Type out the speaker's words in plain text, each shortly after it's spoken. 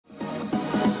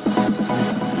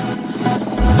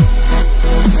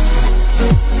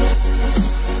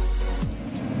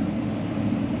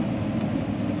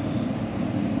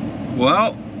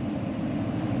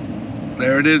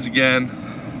it is again.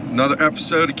 Another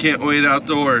episode of Can't Wait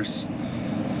Outdoors.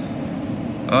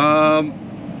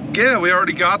 Yeah, we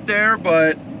already got there,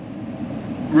 but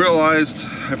realized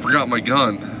I forgot my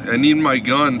gun. I need my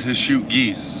gun to shoot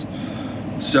geese.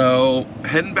 So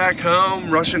heading back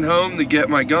home, rushing home to get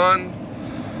my gun,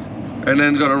 and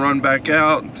then gonna run back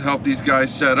out to help these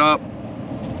guys set up.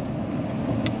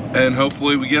 And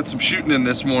hopefully we get some shooting in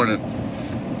this morning.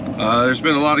 There's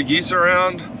been a lot of geese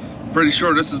around. Pretty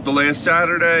sure this is the last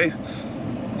Saturday.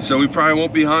 So we probably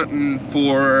won't be hunting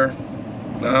for,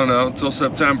 I don't know, until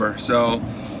September. So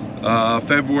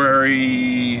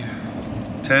February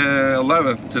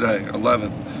 11th today,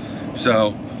 11th.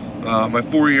 So my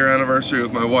 4-year anniversary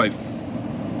with my wife.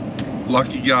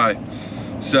 Lucky guy.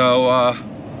 So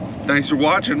thanks for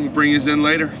watching. We'll bring you in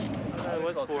later. It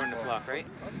was 4 in the flock, right?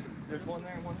 There's one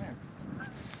there and one there.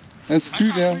 That's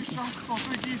 2 down.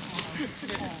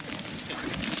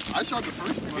 I shot the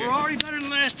first one. We're already better than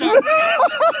last time.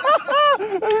 I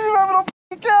didn't even have it on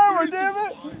camera, damn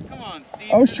it. Come on, Steve.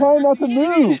 I was trying not to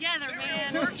move. Together,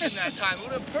 man. Working that time. It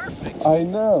would have perfect. I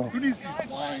know. Who needs these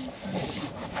blinds?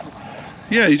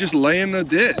 Yeah, you just lay in the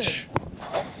ditch.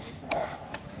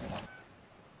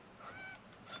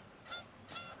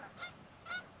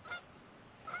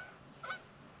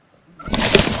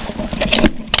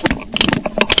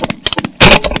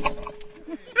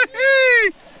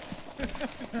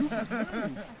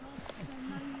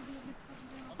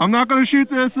 I'm not gonna shoot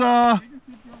this, I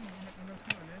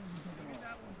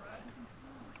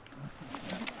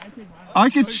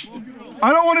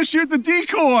don't want to shoot the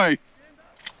decoy.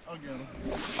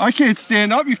 I can't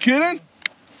stand up, you kidding?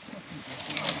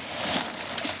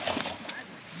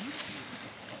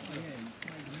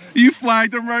 You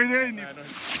flagged him right in.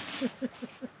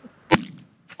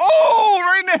 Oh,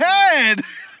 right in the head.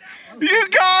 You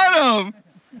got him.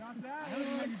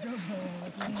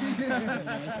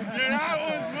 That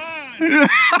was mine!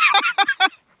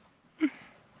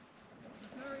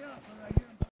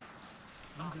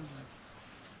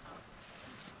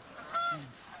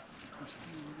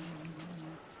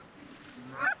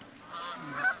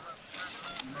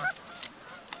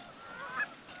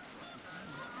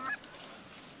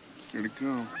 Where'd it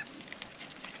go?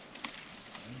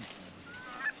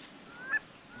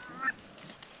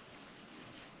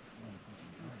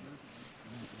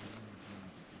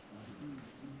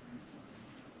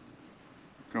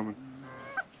 Coming.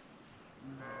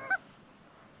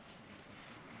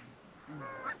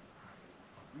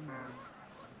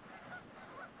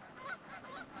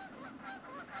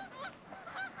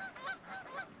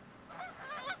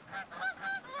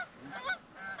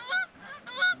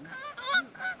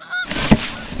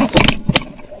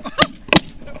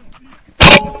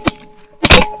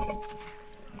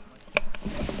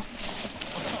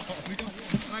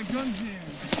 My gun's here.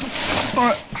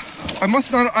 I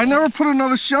must not. I never put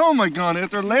another shell in my gun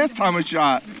after last time I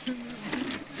shot.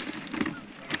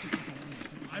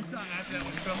 I shot after that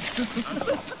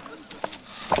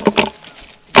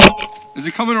one. Is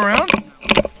it coming around?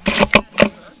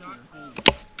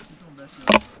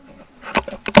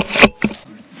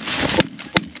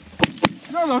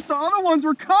 No, the other ones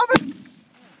were coming.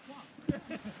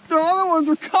 The other ones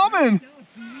were coming.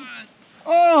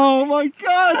 Oh my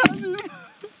God.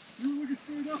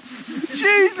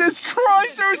 Jesus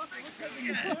Christ, there was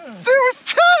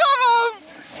 10 of them!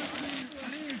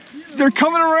 They're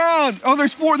coming around. Oh,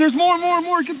 there's 4. There's more and more and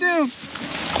more. Get down.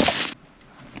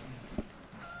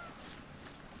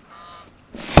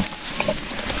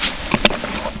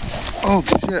 Oh,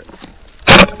 shit.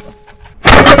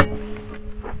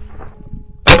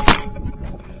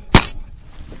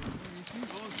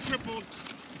 It's crippled.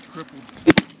 It's crippled.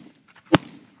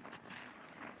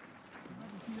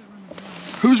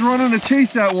 Who's running to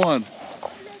chase that one?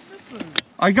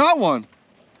 I got one.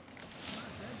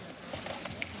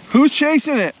 Who's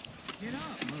chasing it?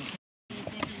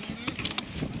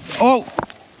 Oh.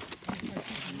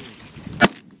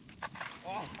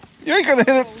 You ain't gonna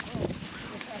hit it.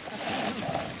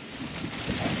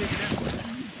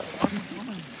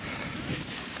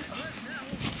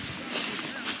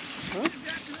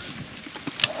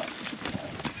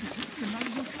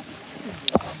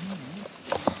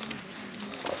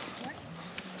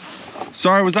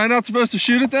 Sorry, was I not supposed to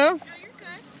shoot it down? No, you're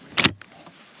good.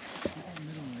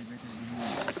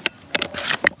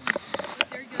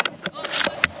 There you go. Oh,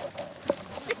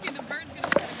 look. The bird's gonna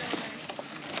try to go away.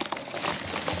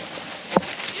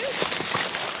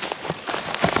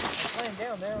 Laying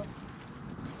down now.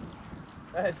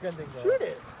 That's good thing though. Shoot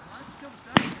it.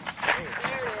 There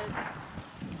it is.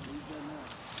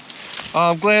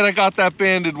 I'm glad I got that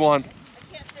banded one. I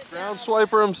can't sit Ground down.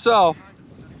 swiper himself.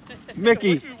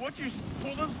 Mickey. What you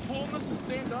pulling us to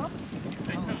stand up?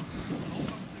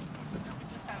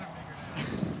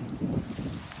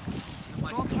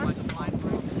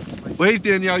 Wait,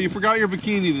 Danielle, you forgot your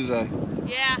bikini today.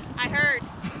 Yeah, I heard.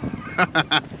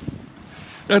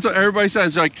 That's what everybody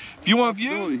says. Like, if you want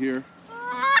view here.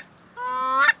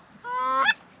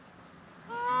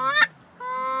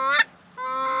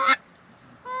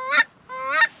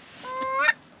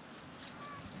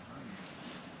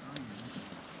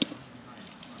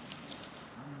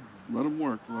 Let him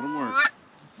work. Let him work.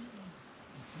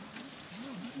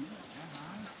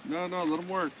 No, let him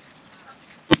work.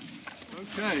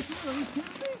 Okay.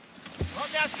 Oh,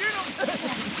 now shoot him!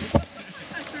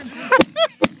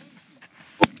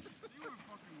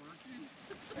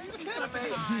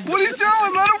 What are you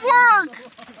doing? Let him work!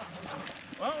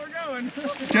 Well, we're going.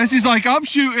 Jesse's like, I'm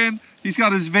shooting. He's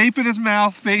got his vape in his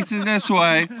mouth, facing this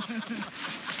way.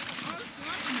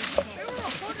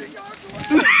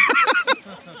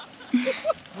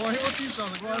 Well, he wants to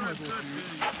sound like one.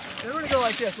 They're gonna go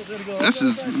like this. We're gonna go. This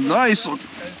is nice.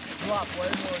 Drop way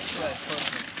more stress.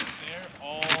 Perfect. They're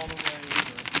all the way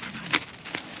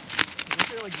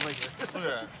Like Look at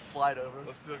that. Slide over.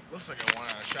 Looks like I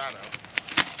want a shadow.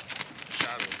 The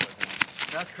shadow looks like one.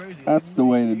 That's crazy. That's the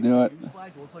way to do it. Goose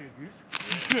flag looks like a goose.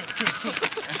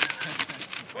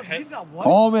 He's got one.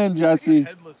 Call him in, Jesse.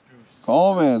 Headless goose.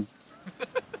 Call him in.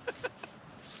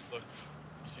 Look,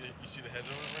 you see the head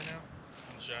on it right now?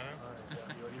 In the shadow?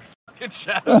 Fucking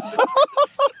shadow.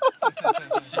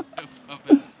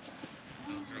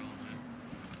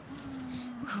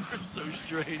 So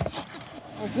strange.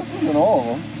 Well, this isn't all of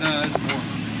them. No, that's more.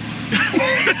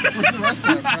 Where's the rest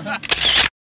of it, bro?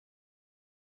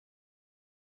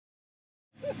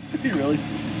 Did he really?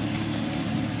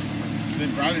 Then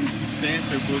I didn't stand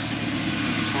so close.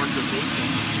 Park so close.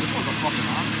 This one's a fucking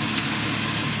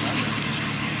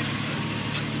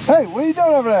Hey, what are you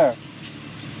doing over there?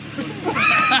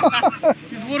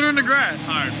 He's watering the grass.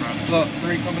 Alright, bro. Look,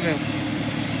 where are you coming in?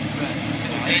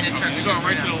 You're going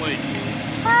right to the lake.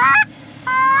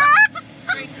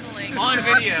 Straight to the lake. On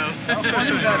video.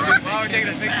 While we're taking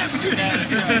a picture, shoot at it.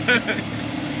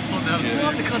 We'll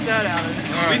have to cut that out.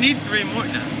 We need 3 more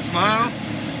now. Smile.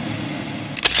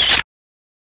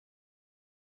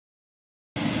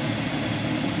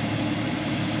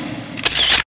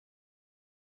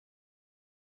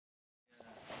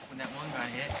 When that one guy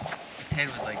hit, its head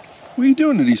was like. What are you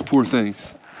doing to these poor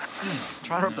things?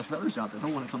 Try to rip the feathers out. They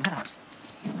don't want to come out.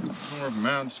 Don't rip them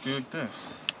out, just go like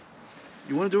this.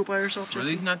 You want to do it by yourself, Jesse? Were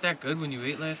these not that good when you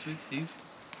ate last week, Steve?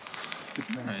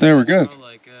 They were good.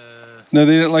 Like, No,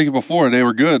 they didn't like it before. They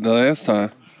were good the last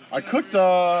time. I cooked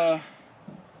some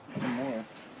more.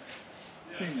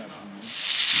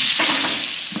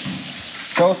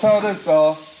 Tell us how it is,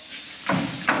 Bella.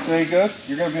 Very good.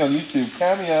 You're gonna be on YouTube.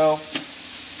 Cameo.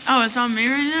 Oh, it's on me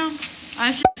right now?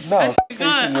 I should. No, I it's should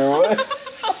facing go. your way.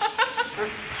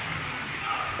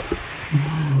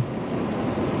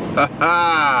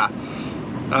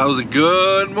 That was a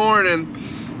good morning.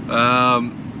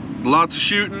 Lots of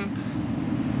shooting.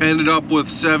 Ended up with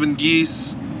 7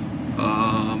 geese.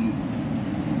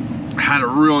 Had a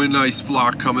really nice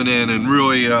flock coming in and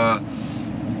really, you know,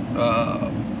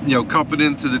 cupping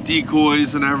into the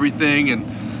decoys and everything. And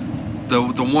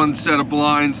the one set of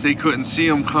blinds, they couldn't see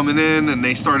them coming in, and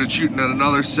they started shooting at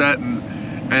another set, and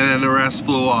then the rest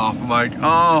flew off. I'm like,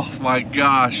 oh my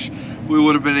gosh, we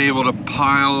would have been able to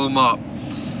pile them up.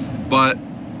 But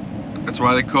that's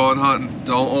why they call it hunting.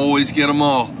 Don't always get them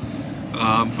all.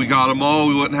 If we got them all,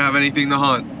 we wouldn't have anything to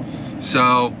hunt.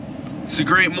 So it's a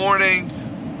great morning.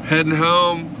 Heading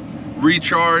home,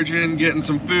 recharging, getting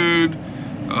some food,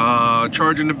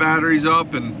 charging the batteries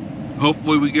up, and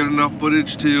hopefully we get enough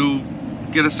footage to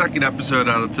get a second episode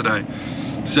out of today.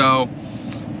 So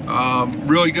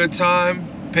really good time.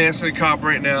 Passing a cop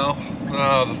right now.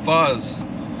 The fuzz.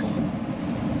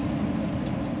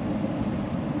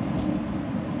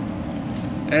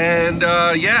 And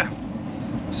yeah,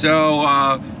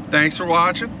 so thanks for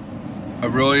watching. I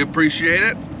really appreciate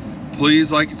it.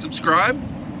 Please like and subscribe.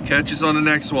 Catch us on the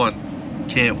next one.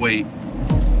 Can't wait.